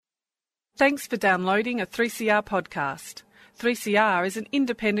Thanks for downloading a 3CR podcast. 3CR is an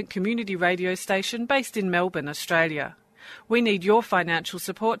independent community radio station based in Melbourne, Australia. We need your financial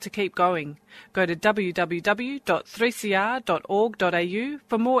support to keep going. Go to www.3cr.org.au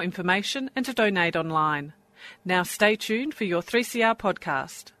for more information and to donate online. Now stay tuned for your 3CR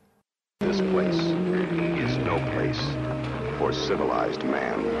podcast. This place is no place for civilized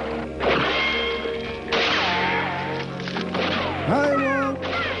man. I want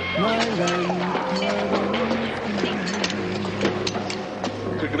my land.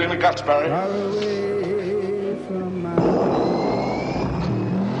 Kick it in the guts, Barry. Far away from my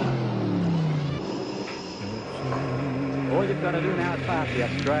All you've got to do now is pass the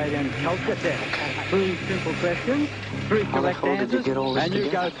Australian culture test. 3 simple questions, 3 correct answers, and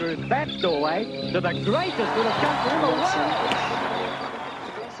you go through that doorway to the greatest little country in the world.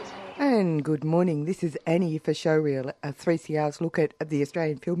 And good morning, this is Annie for Showreel, a 3CR's look at the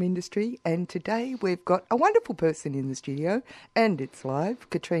Australian film industry. And today we've got a wonderful person in the studio, and it's live,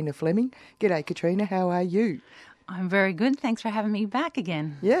 Katrina Fleming. G'day Katrina, how are you? I'm very good. Thanks for having me back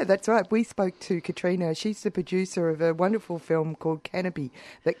again. Yeah, that's right. We spoke to Katrina. She's the producer of a wonderful film called Canopy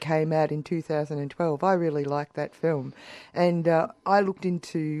that came out in 2012. I really like that film. And I looked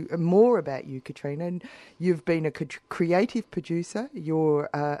into more about you, Katrina. And you've been a creative producer.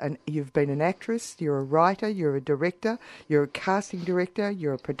 You've been an actress. You're a writer. You're a director. You're a casting director.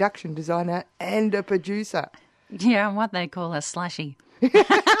 You're a production designer and a producer. Yeah, I'm what they call a slushy.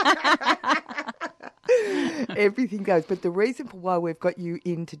 Everything goes. But the reason for why we've got you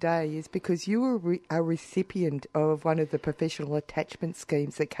in today is because you were a recipient of one of the professional attachment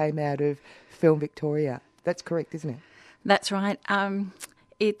schemes that came out of Film Victoria. That's correct, isn't it? That's right.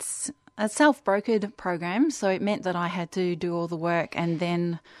 It's a self-brokered program, so it meant that I had to do all the work and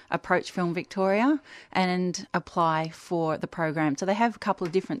then approach Film Victoria and apply for the program. So they have a couple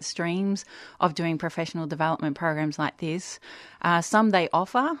of different streams of doing professional development programs like this. Some they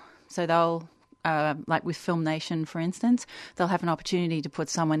offer, so they'll like with Film Nation, for instance, they'll have an opportunity to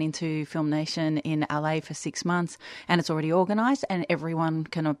put someone into Film Nation in LA for 6 months, and it's already organised and everyone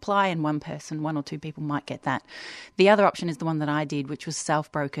can apply, and one or two people might get that. The other option is the one that I did, which was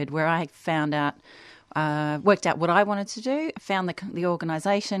self-brokered, where I found out, worked out what I wanted to do, found the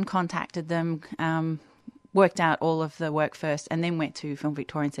organisation, contacted them, worked out all of the work first, and then went to Film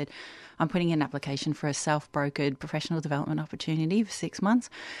Victoria and said, I'm putting in an application for a self-brokered professional development opportunity for 6 months.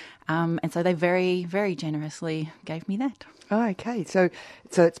 And so they very, very generously gave me that. Oh, okay. So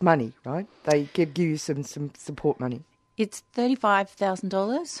it's money, right? They give you some support money. It's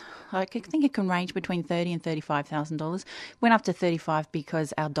 $35,000. I think it can range between $30,000 and $35,000. Went up to $35,000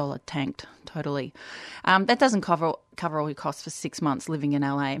 because our dollar tanked totally. That doesn't cover all your costs for 6 months living in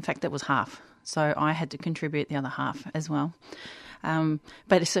LA. In fact, that was half. So I had to contribute the other half as well.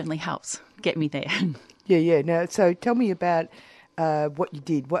 But it certainly helps get me there. Yeah. Now, so tell me about what you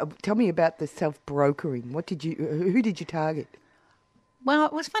did. Tell me about the self-brokering. Who did you target? Well,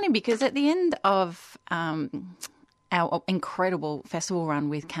 it was funny because at the end of our incredible festival run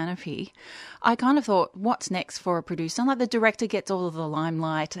with Canopy, I kind of thought, what's next for a producer? Like the director gets all of the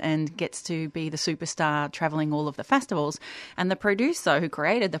limelight and gets to be the superstar travelling all of the festivals, and the producer who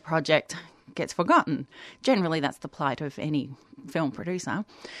created the project gets forgotten. Generally, that's the plight of any film producer.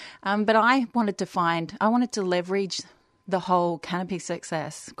 But I wanted to leverage the whole Canopy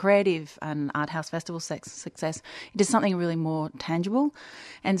success, creative and art house festival success, into something really more tangible.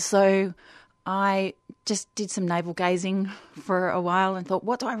 And so I just did some navel gazing for a while and thought,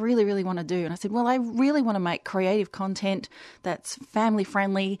 what do I really, really want to do? And I said, well, I really want to make creative content that's family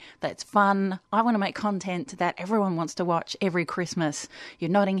friendly, that's fun. I want to make content that everyone wants to watch every Christmas. Your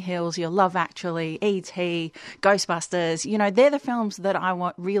Notting Hills, your Love Actually, E.T., Ghostbusters, they're the films that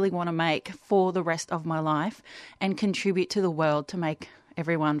I really want to make for the rest of my life and contribute to the world to make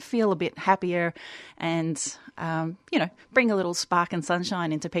everyone feel a bit happier and, bring a little spark and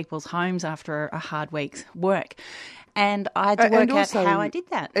sunshine into people's homes after a hard week's work. And I had to work out how I did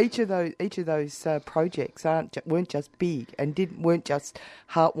that. Each of those projects weren't just big and weren't just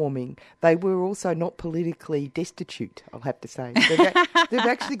heartwarming. They were also not politically destitute, I'll have to say. They've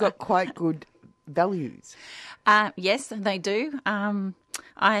actually got quite good values. Yes, they do.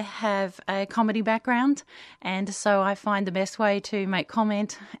 I have a comedy background, and so I find the best way to make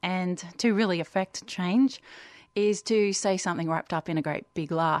comment and to really affect change is to say something wrapped up in a great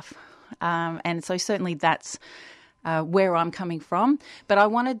big laugh. And so certainly that's where I'm coming from. But I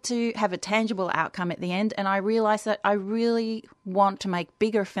wanted to have a tangible outcome at the end, and I realised that I really want to make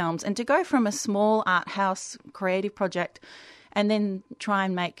bigger films and to go from a small art house creative project and then try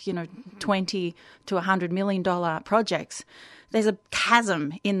and make, $20 to $100 million projects. there's a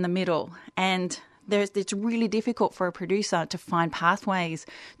chasm in the middle, and it's really difficult for a producer to find pathways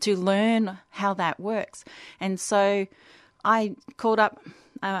to learn how that works. And so I called up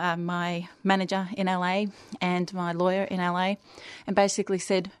my manager in LA and my lawyer in LA and basically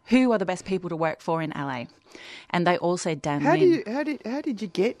said, who are the best people to work for in LA? And they all said Dan Lin. How did you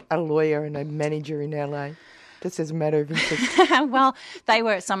get a lawyer and a manager in LA? Just as a matter of interest. Well, they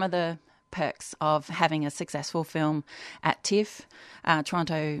were some of the perks of having a successful film at TIFF,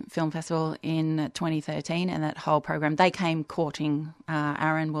 Toronto Film Festival in 2013, and that whole program. They came courting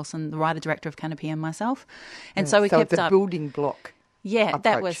Aaron Wilson, the writer-director of Canopy, and myself. And so we kept it's a up. building block. Yeah, approach.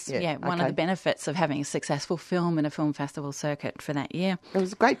 that was one of okay. the benefits of having a successful film in a film festival circuit for that year. It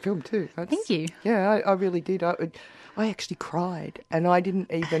was a great film too. Thank you. Yeah, I really did. I actually cried, and I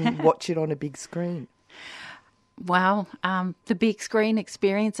didn't even watch it on a big screen. Wow. The big screen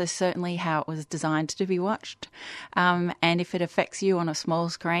experience is certainly how it was designed to be watched. And if it affects you on a small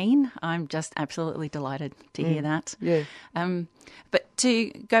screen, I'm just absolutely delighted to hear that. Yeah. But to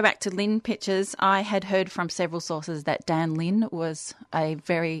go back to Lin Pictures, I had heard from several sources that Dan Lin was a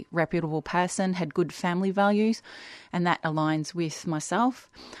very reputable person, had good family values, and that aligns with myself.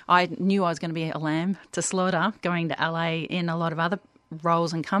 I knew I was going to be a lamb to slaughter going to LA in a lot of other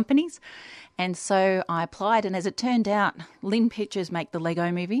roles and companies. And so I applied, and as it turned out, Lin Pictures make the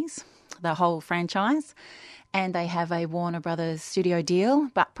Lego movies, the whole franchise, and they have a Warner Brothers studio deal.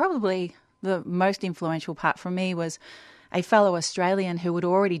 But probably the most influential part for me was a fellow Australian who had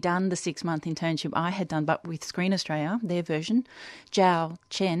already done the 6-month internship I had done, but with Screen Australia, their version, Zhao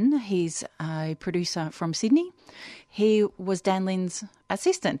Chen. He's a producer from Sydney. He was Dan Lin's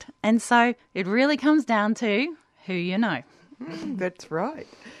assistant. And so it really comes down to who you know. That's right.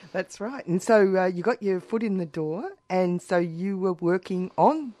 That's right. And so you got your foot in the door, and so you were working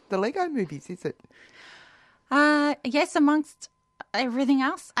on the Lego movies, is it? Yes, amongst everything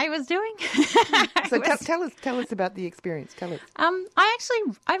else I was doing. So tell us about the experience. Tell us.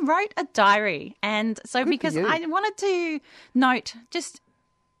 I wrote a diary, and so because I wanted to note just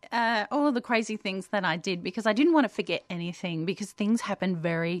all of the crazy things that I did, because I didn't want to forget anything, because things happen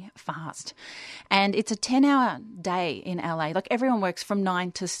very fast. And it's a 10-hour day in LA. Like, everyone works from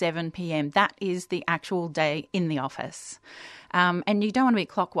 9 to 7 p.m. That is the actual day in the office. And you don't want to be a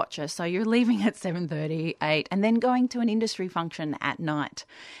clock watcher, so you're leaving at 7:30, 8, and then going to an industry function at night,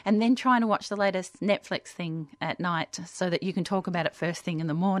 and then trying to watch the latest Netflix thing at night so that you can talk about it first thing in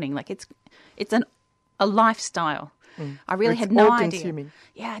the morning. Like, it's a lifestyle. I really had no idea.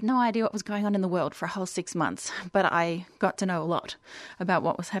 Yeah, I had no idea what was going on in the world for a whole 6 months, but I got to know a lot about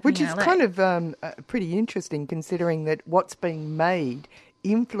what was happening in LA. Which is kind of pretty interesting, considering that what's being made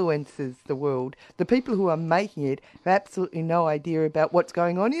influences the world. The people who are making it have absolutely no idea about what's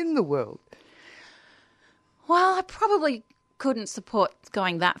going on in the world. Well, I probably couldn't support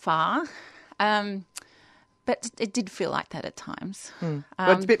going that far. But it did feel like that at times. Well,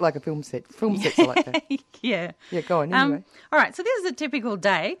 it's a bit like a film set. Film sets are like that. Yeah. Yeah, go on, anyway. All right, so this is a typical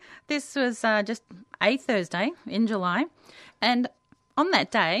day. This was just a Thursday in July. And on that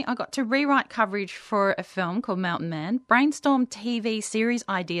day, I got to rewrite coverage for a film called Mountain Man, brainstorm TV series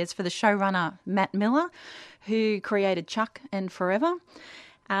ideas for the showrunner Matt Miller, who created Chuck and Forever,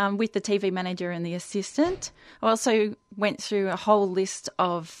 with the TV manager and the assistant. I also went through a whole list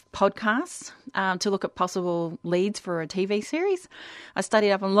of podcasts to look at possible leads for a TV series. I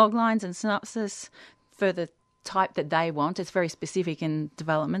studied up on log lines and synopsis for the type that they want. It's very specific in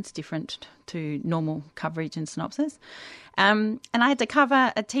developments, different to normal coverage and synopsis. And I had to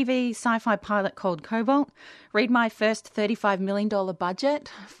cover a TV sci-fi pilot called Cobalt, read my first $35 million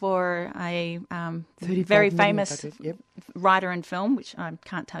budget for a very famous writer and film, which I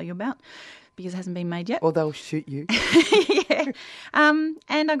can't tell you about because it hasn't been made yet. Or they'll shoot you. Yeah.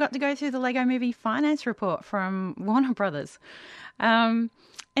 And I got to go through the Lego Movie finance report from Warner Brothers. And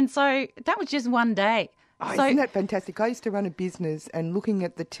so that was just one day. Oh, isn't that fantastic? I used to run a business, and looking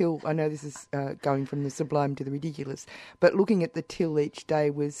at the till, I know this is going from the sublime to the ridiculous, but looking at the till each day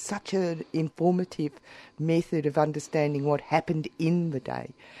was such an informative method of understanding what happened in the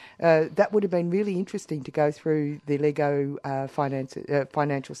day. That would have been really interesting to go through the Lego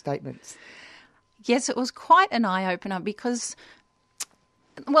financial statements. Yes, it was quite an eye-opener because,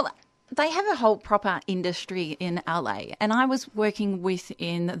 well, they have a whole proper industry in LA, and I was working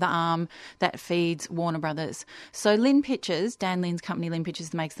within the arm that feeds Warner Brothers. So Lin Pictures, Dan Lin's company, Lin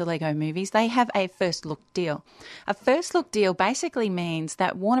Pictures, makes the Lego movies. They have a first look deal. A first look deal basically means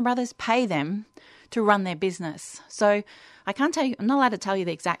that Warner Brothers pay them to run their business. So I can't tell you, I'm not allowed to tell you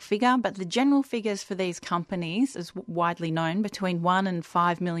the exact figure, but the general figures for these companies is widely known, between $1 and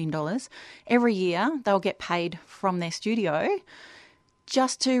 $5 million. Every year they'll get paid from their studio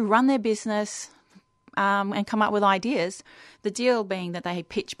just to run their business and come up with ideas. The deal being that they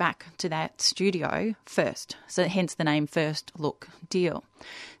pitch back to that studio first, so hence the name First Look Deal.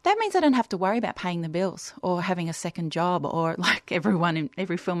 That means they don't have to worry about paying the bills or having a second job, or like every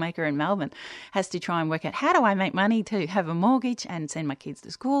filmmaker in Melbourne has to try and work out, how do I make money to have a mortgage and send my kids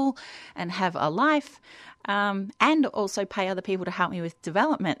to school and have a life, and also pay other people to help me with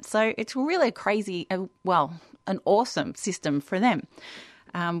development. So it's really a crazy, an awesome system for them.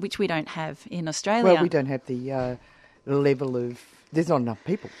 Which we don't have in Australia. Well, we don't have the level of... There's not enough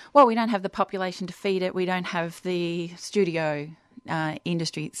people. Well, we don't have the population to feed it. We don't have the studio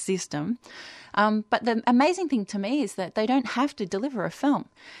industry system. But the amazing thing to me is that they don't have to deliver a film.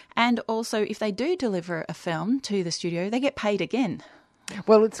 And also, if they do deliver a film to the studio, they get paid again.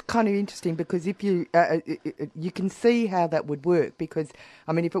 Well, it's kind of interesting because if you can see how that would work, because,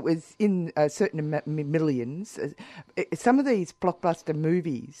 I mean, if it was in certain millions, some of these blockbuster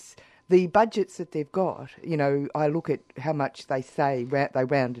movies, the budgets that they've got, I look at how much they say they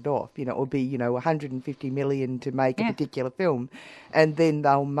round it off, it will be, 150 million to make a particular film, and then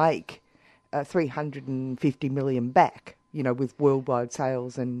they'll make 350 million back. With worldwide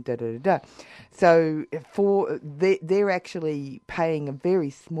sales and da-da-da-da. So they're actually paying a very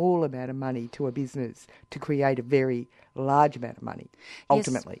small amount of money to a business to create a very large amount of money,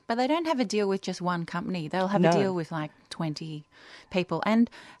 ultimately. Yes, but they don't have a deal with just one company. They'll have a deal with like 20 people. And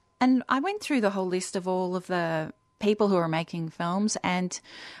I went through the whole list of all of the people who are making films, and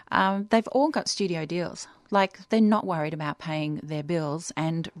they've all got studio deals. Like, they're not worried about paying their bills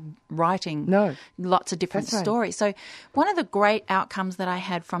and writing lots of different stories. So one of the great outcomes that I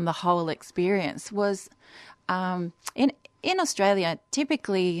had from the whole experience was in Australia,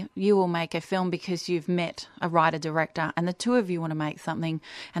 typically you will make a film because you've met a writer-director and the two of you want to make something,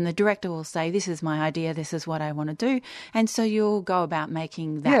 and the director will say, this is my idea, this is what I want to do. And so you'll go about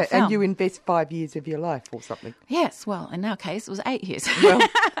making that film. And you invest 5 years of your life or something. Yes, well, in our case, it was 8 years. Well,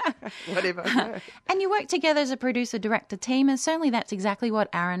 whatever. And you work together as a producer-director team, and certainly that's exactly what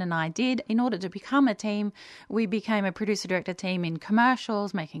Aaron and I did. In order to become a team, we became a producer-director team in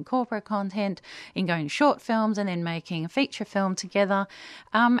commercials, making corporate content, in going to short films, and then making a feature film together.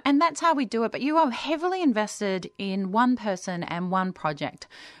 And that's how we do it. But you are heavily invested in one person and one project,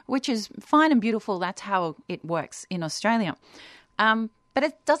 which is fine and beautiful. That's how it works in Australia. But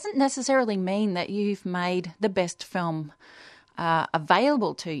it doesn't necessarily mean that you've made the best film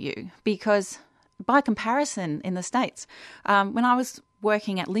available to you, because by comparison in the States, when I was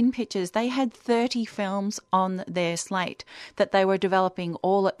working at Lynn Pictures, they had 30 films on their slate that they were developing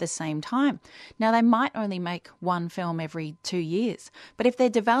all at the same time. Now, they might only make one film every 2 years, but if they're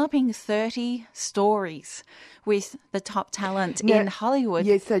developing 30 stories with the top talent in Hollywood,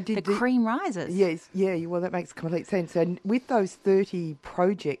 the cream rises. Yes, well, that makes complete sense. And with those 30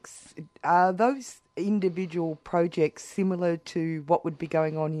 projects, are those individual projects similar to what would be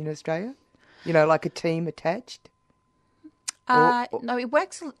going on in Australia? Like a team attached? No, it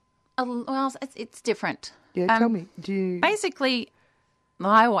works. Well, it's different. Yeah, tell me. Basically,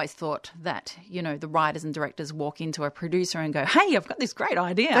 I always thought that the writers and directors walk into a producer and go, "Hey, I've got this great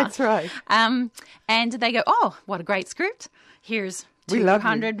idea." That's right. And they go, "Oh, what a great script! Here's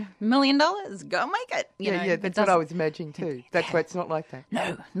 $200 million. Go make it." That's what I was imagining too. That's why it's not like that.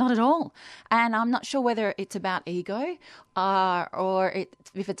 No, not at all. And I'm not sure whether it's about ego or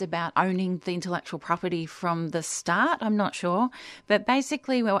if it's about owning the intellectual property from the start. I'm not sure. But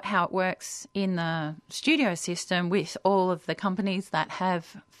basically how it works in the studio system with all of the companies that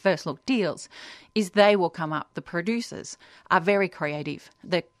have first look deals is they will come up. The producers are very creative.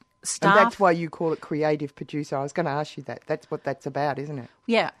 The staff. And that's why you call it creative producer. I was going to ask you that. That's what that's about, isn't it?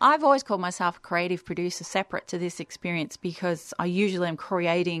 Yeah, I've always called myself a creative producer separate to this experience, because I usually am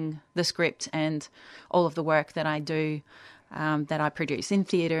creating the script and all of the work that I do, that I produce in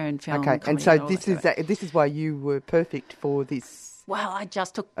theatre and film. Okay, and so this is why you were perfect for this. Well, I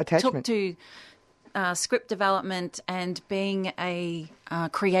just took to script development and being a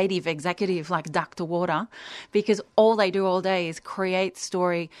creative executive like duck to water, because all they do all day is create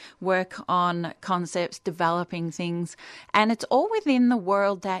story, work on concepts, developing things, and it's all within the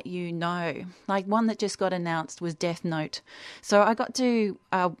world that Like one that just got announced was Death Note. So I got to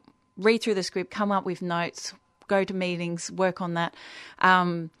read through the script, come up with notes, go to meetings, work on that,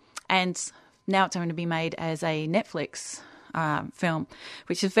 and now it's going to be made as a Netflix film,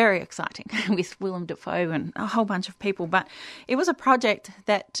 which is very exciting with Willem Dafoe and a whole bunch of people. But it was a project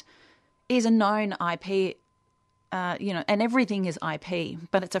that is a known IP, and everything is IP,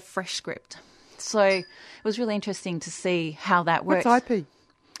 but it's a fresh script. So it was really interesting to see how that works. What's IP?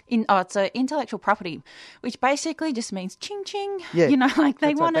 It's an intellectual property, which basically just means ching ching. Yeah, they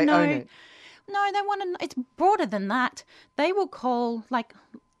that's want to right, they know. own it. No, they want to know. It's broader than that. They will call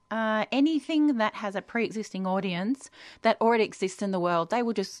anything that has a pre-existing audience that already exists in the world, they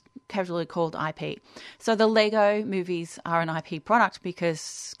will just casually called IP. So the Lego movies are an IP product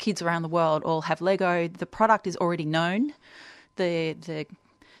because kids around the world all have Lego. The product is already known.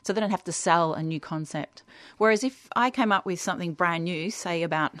 So they don't have to sell a new concept. Whereas if I came up with something brand new, say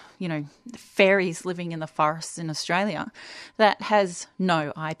about, fairies living in the forests in Australia, that has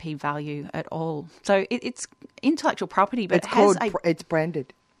no IP value at all. So it's intellectual property, but it's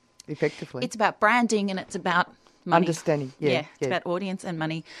branded, effectively. It's about branding and it's about money. Understanding, yeah. It's about audience and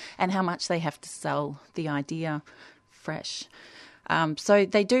money and how much they have to sell the idea fresh. So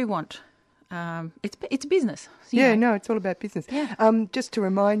they do want... it's business. It's all about business. Yeah. Just to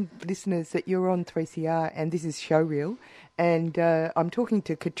remind listeners that you're on 3CR and this is Showreel, and I'm talking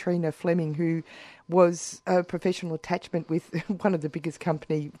to Katrina Fleming, who was a professional attachment with one of the biggest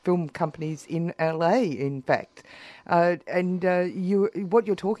film companies in LA, in fact. What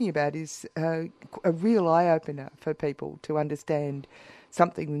you're talking about is a real eye-opener for people to understand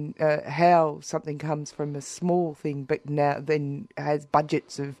something, how something comes from a small thing but now then has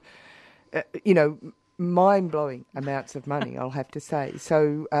budgets of mind-blowing amounts of money, I'll have to say.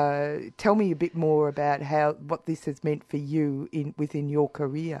 So tell me a bit more about what this has meant for you within your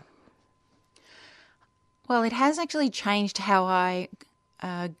career. Well, it has actually changed how I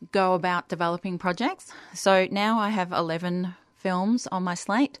go about developing projects. So now I have 11 films on my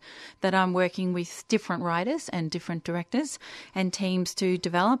slate that I'm working with different writers and different directors and teams to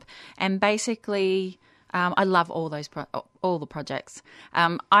develop. And basically, I love all the projects.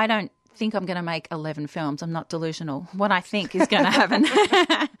 I don't think I'm going to make 11 films. I'm not delusional. What I think is going to happen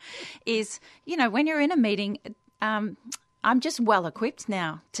is, when you're in a meeting, I'm just well equipped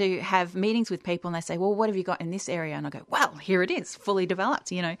now to have meetings with people and they say, well, what have you got in this area? And I go, well, here it is, fully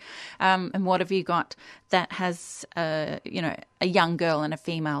developed, and what have you got that has, a young girl and a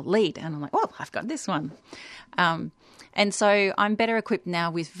female lead? And I'm like, well, I've got this one. And so I'm better equipped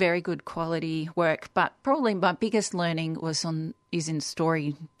now with very good quality work, but probably my biggest learning is in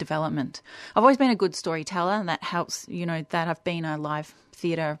story development. I've always been a good storyteller, and that helps, that I've been a live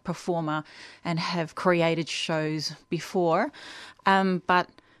theatre performer and have created shows before. But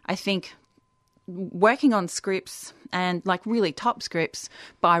I think working on scripts and really top scripts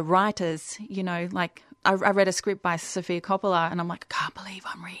by writers, I read a script by Sofia Coppola and I'm like, I can't believe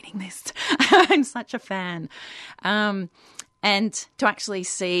I'm reading this. I'm such a fan. And to actually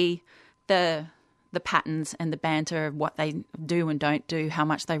see the patterns and the banter of what they do and don't do, how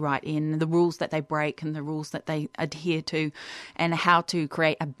much they write in, the rules that they break and the rules that they adhere to, and how to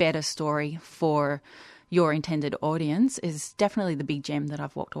create a better story for your intended audience is definitely the big gem that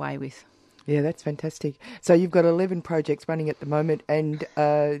I've walked away with. Yeah, that's fantastic. So you've got 11 projects running at the moment, and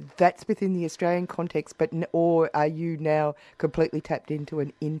that's within the Australian context, or are you now completely tapped into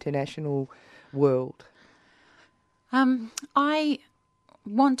an international world? I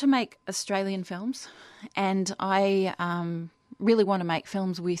want to make Australian films, and I really want to make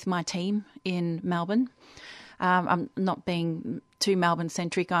films with my team in Melbourne. I'm not being too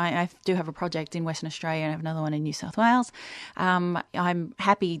Melbourne-centric. I do have a project in Western Australia and I have another one in New South Wales. I'm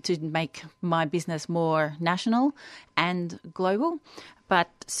happy to make my business more national and global, but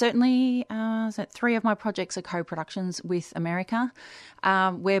certainly 3 of my projects are co-productions with America,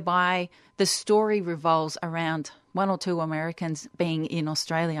 whereby the story revolves around 1 or 2 Americans being in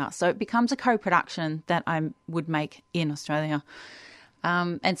Australia. So it becomes a co-production that I would make in Australia.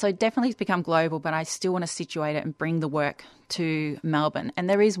 And so definitely it's become global, but I still want to situate it and bring the work to Melbourne. And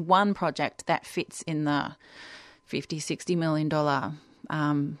there is one project that fits in the $50-60 million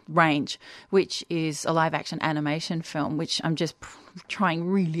range, which is a live-action animation film, which I'm just trying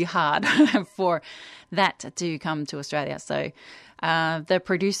really hard for that to come to Australia. So the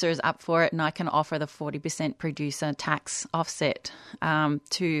producer is up for it, and I can offer the 40% producer tax offset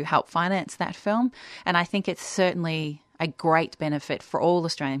to help finance that film. And I think it's certainly a great benefit for all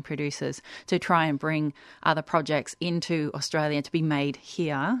Australian producers to try and bring other projects into Australia to be made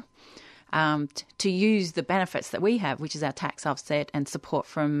here, to use the benefits that we have, which is our tax offset and support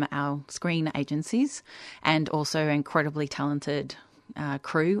from our screen agencies and also incredibly talented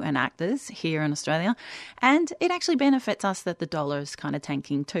crew and actors here in Australia. And it actually benefits us that the dollar is kind of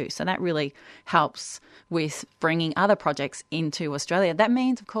tanking too. So that really helps with bringing other projects into Australia. That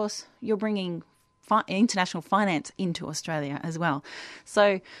means, of course, you're bringing international finance into Australia as well.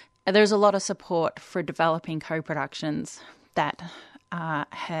 So there's a lot of support for developing co-productions that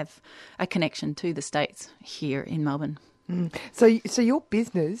have a connection to the States here in Melbourne. So your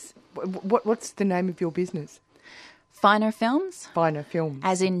business, what's the name of your business? Finer Films. Finer Films.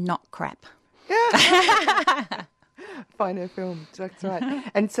 As in not crap. Finer Films, that's right.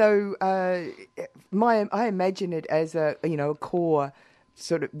 And so I imagine it as a core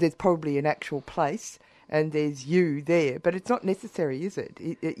sort of, there's probably an actual place and there's you there, but it's not necessary, is it?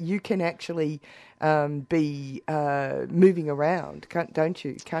 You can actually be moving around, can't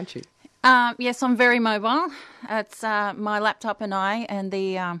you? Yes, I'm very mobile. It's my laptop and I and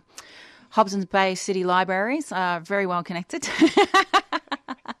the Hobsons Bay City Libraries are very well connected.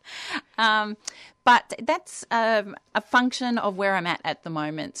 But that's a function of where I'm at the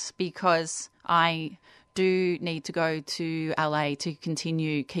moment, because I do need to go to LA to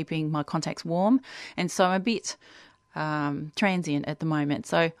continue keeping my contacts warm. And so I'm a bit transient at the moment.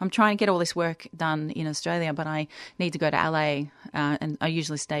 So I'm trying to get all this work done in Australia, but I need to go to LA and I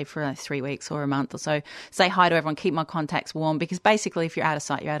usually stay for like 3 weeks or a month or so. Say hi to everyone, keep my contacts warm, because basically if you're out of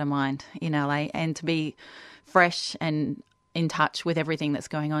sight, you're out of mind in LA. And to be fresh and in touch with everything that's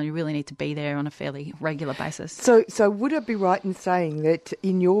going on, you really need to be there on a fairly regular basis. So would I be right in saying that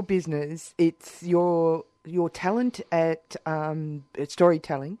in your business, it's your talent at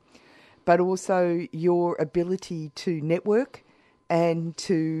storytelling, but also your ability to network and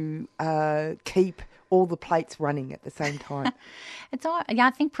to keep all the plates running at the same time?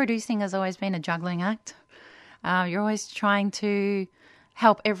 I think producing has always been a juggling act. You're always trying to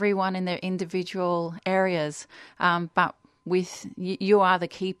help everyone in their individual areas, but you are the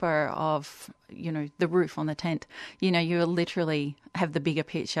keeper of, the roof on the tent. You literally have the bigger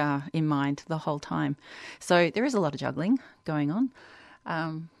picture in mind the whole time. So there is a lot of juggling going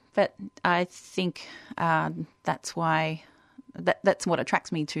on. But I think that's why that's what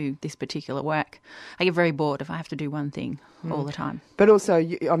attracts me to this particular work. I get very bored if I have to do one thing all the time. But also,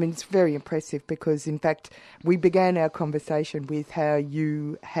 it's very impressive because, in fact, we began our conversation with how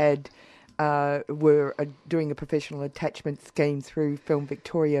you had were doing a professional attachment scheme through Film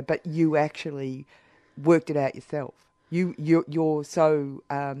Victoria, but you actually worked it out yourself. You're so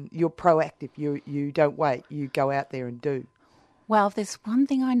you're proactive. You don't wait. You go out there and do. Well, if there's one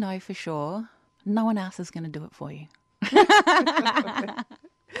thing I know for sure, no one else is going to do it for you.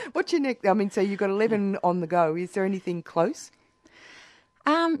 What's your next? So you've got 11 on the go. Is there anything close?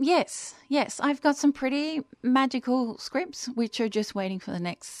 Yes. I've got some pretty magical scripts which are just waiting for the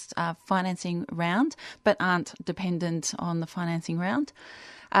next financing round, but aren't dependent on the financing round.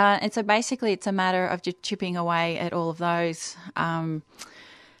 And so basically it's a matter of just chipping away at all of those.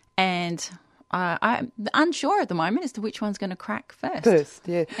 And I'm unsure at the moment as to which one's going to crack first.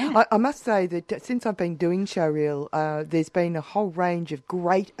 Yeah. I must say that since I've been doing Showreel, there's been a whole range of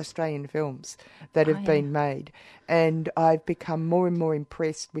great Australian films that have been made. And I've become more and more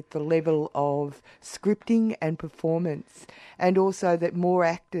impressed with the level of scripting and performance, and also that more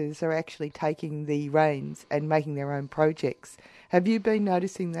actors are actually taking the reins and making their own projects. Have you been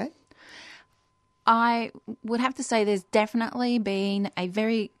noticing that? I would have to say there's definitely been a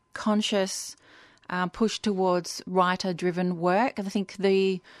very conscious push towards writer-driven work. I think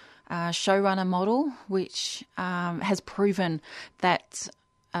the showrunner model, which has proven that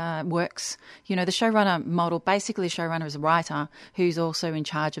works. The showrunner model, basically a showrunner is a writer who's also in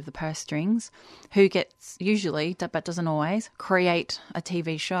charge of the purse strings, who gets usually, but doesn't always, create a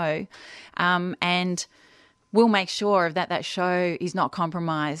TV show and will make sure that show is not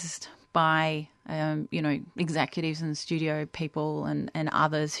compromised by executives and studio people and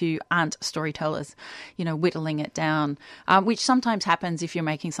others who aren't storytellers, whittling it down, which sometimes happens if you're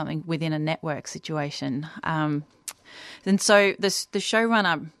making something within a network situation. And so the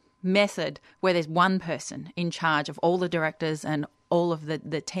showrunner method, where there's one person in charge of all the directors and all of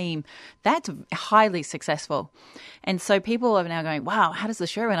the team, that's highly successful. And so people are now going, wow, how does the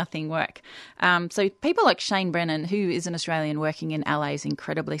showrunner thing work? So people like Shane Brennan, who is an Australian working in LA, is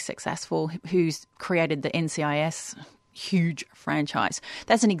incredibly successful, who's created the NCIS huge franchise.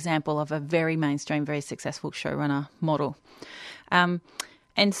 That's an example of a very mainstream, very successful showrunner model.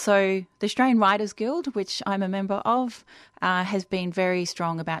 And so the Australian Writers Guild, which I'm a member of, has been very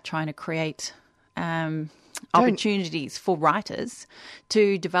strong about trying to create opportunities for writers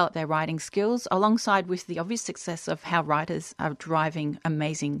to develop their writing skills, alongside with the obvious success of how writers are driving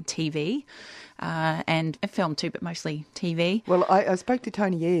amazing TV and film too, but mostly TV. Well, I spoke to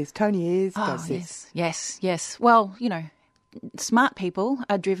Tony Ayres. Tony Ayres does this. Yes. Well, smart people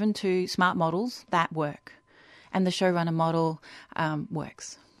are driven to smart models that work. And the showrunner model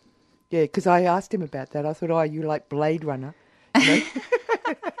works. Yeah, because I asked him about that. I thought, you like Blade Runner.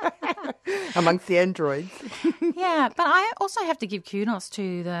 amongst the androids. Yeah, but I also have to give kudos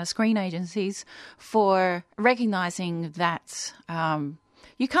to the screen agencies for recognising that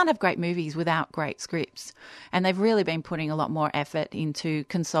you can't have great movies without great scripts. And they've really been putting a lot more effort into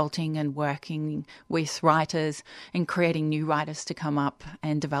consulting and working with writers and creating new writers to come up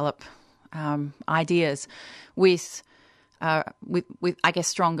and develop ideas with I guess,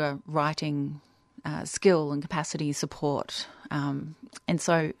 stronger writing skill and capacity support. And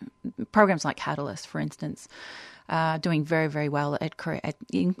so programs like Catalyst, for instance, are doing very, very well at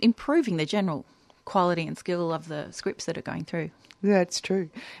improving the general quality and skill of the scripts that are going through. That's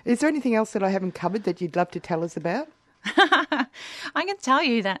true. Is there anything else that I haven't covered that you'd love to tell us about? I can tell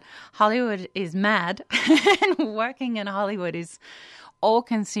you that Hollywood is mad and working in Hollywood is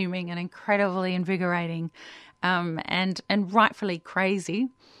all-consuming and incredibly invigorating and rightfully crazy.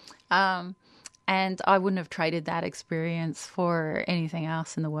 And I wouldn't have traded that experience for anything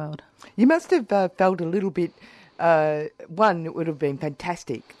else in the world. You must have felt a little bit, one, it would have been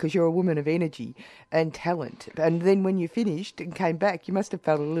fantastic because you're a woman of energy and talent. And then when you finished and came back, you must have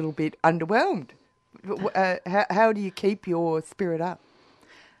felt a little bit underwhelmed. How do you keep your spirit up?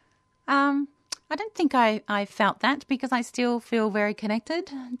 I don't think I felt that because I still feel very connected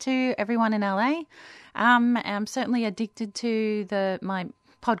to everyone in LA. I'm certainly addicted to my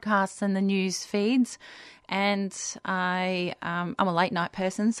podcasts and the news feeds, and I'm a late night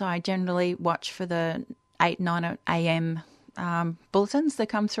person, so I generally watch for the 8-9 a.m. Bulletins that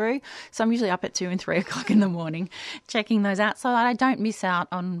come through. So I'm usually up at 2 and 3 o'clock in the morning checking those out so that I don't miss out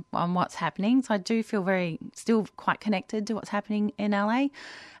on what's happening. So I do feel still quite connected to what's happening in LA.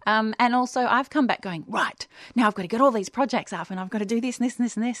 And also I've come back going, right, now I've got to get all these projects up and I've got to do this and this and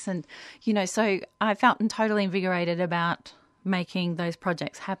this and this. And, so I felt totally invigorated about making those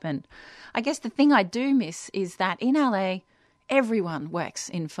projects happen. I guess the thing I do miss is that in LA, everyone works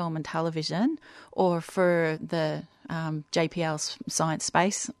in film and television or for the JPL Science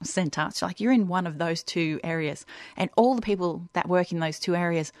Space Centre. It's like you're in one of those two areas, and all the people that work in those two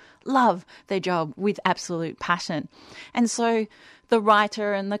areas love their job with absolute passion. And so the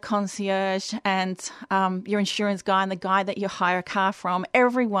writer and the concierge and your insurance guy and the guy that you hire a car from,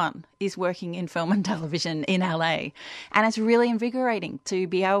 everyone is working in film and television in LA. And it's really invigorating to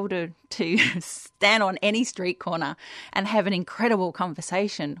be able to stand on any street corner and have an incredible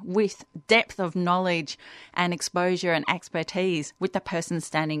conversation with depth of knowledge and exposure and expertise with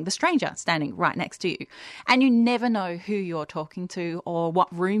the stranger standing right next to you. And you never know who you're talking to or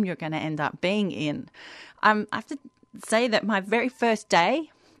what room you're going to end up being in. I have to say that my very first day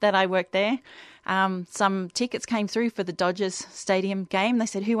that I worked there, some tickets came through for the Dodgers stadium game. They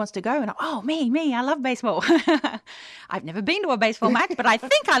said, who wants to go? And me, I love baseball. I've never been to a baseball match, but I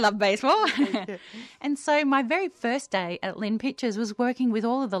think I love baseball. And so my very first day at Lynn Pictures was working with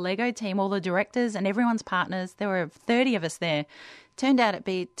all of the Lego team, all the directors and everyone's partners. There were 30 of us there. Turned out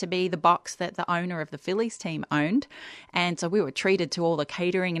to be the box that the owner of the Phillies team owned. And so we were treated to all the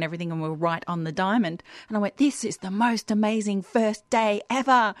catering and everything, and we were right on the diamond. And I went, this is the most amazing first day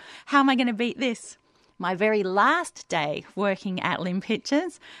ever. How am I going to beat this? My very last day working at Lynn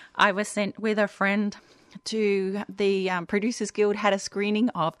Pictures, I was sent with a friend to the Producers Guild, had a screening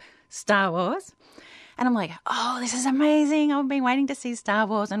of Star Wars. And I'm like, this is amazing. I've been waiting to see Star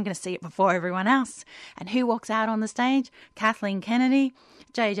Wars. I'm going to see it before everyone else. And who walks out on the stage? Kathleen Kennedy,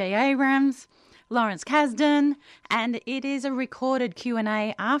 J.J. Abrams, Lawrence Kasdan. And it is a recorded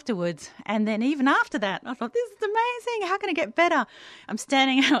Q&A afterwards. And then even after that, I thought, this is amazing. How can it get better? I'm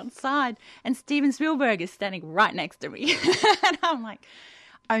standing outside and Steven Spielberg is standing right next to me. And I'm like,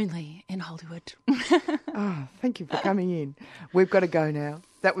 only in Hollywood. Thank you for coming in. We've got to go now.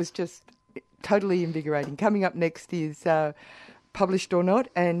 That was just totally invigorating. Coming up next is Published or Not,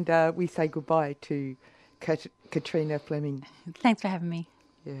 and we say goodbye to Katrina Fleming. Thanks for having me.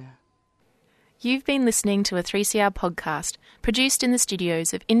 Yeah. You've been listening to a 3CR podcast produced in the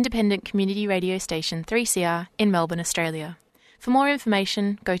studios of independent community radio station 3CR in Melbourne, Australia. For more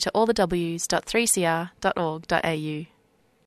information, go to allthews.3cr.org.au.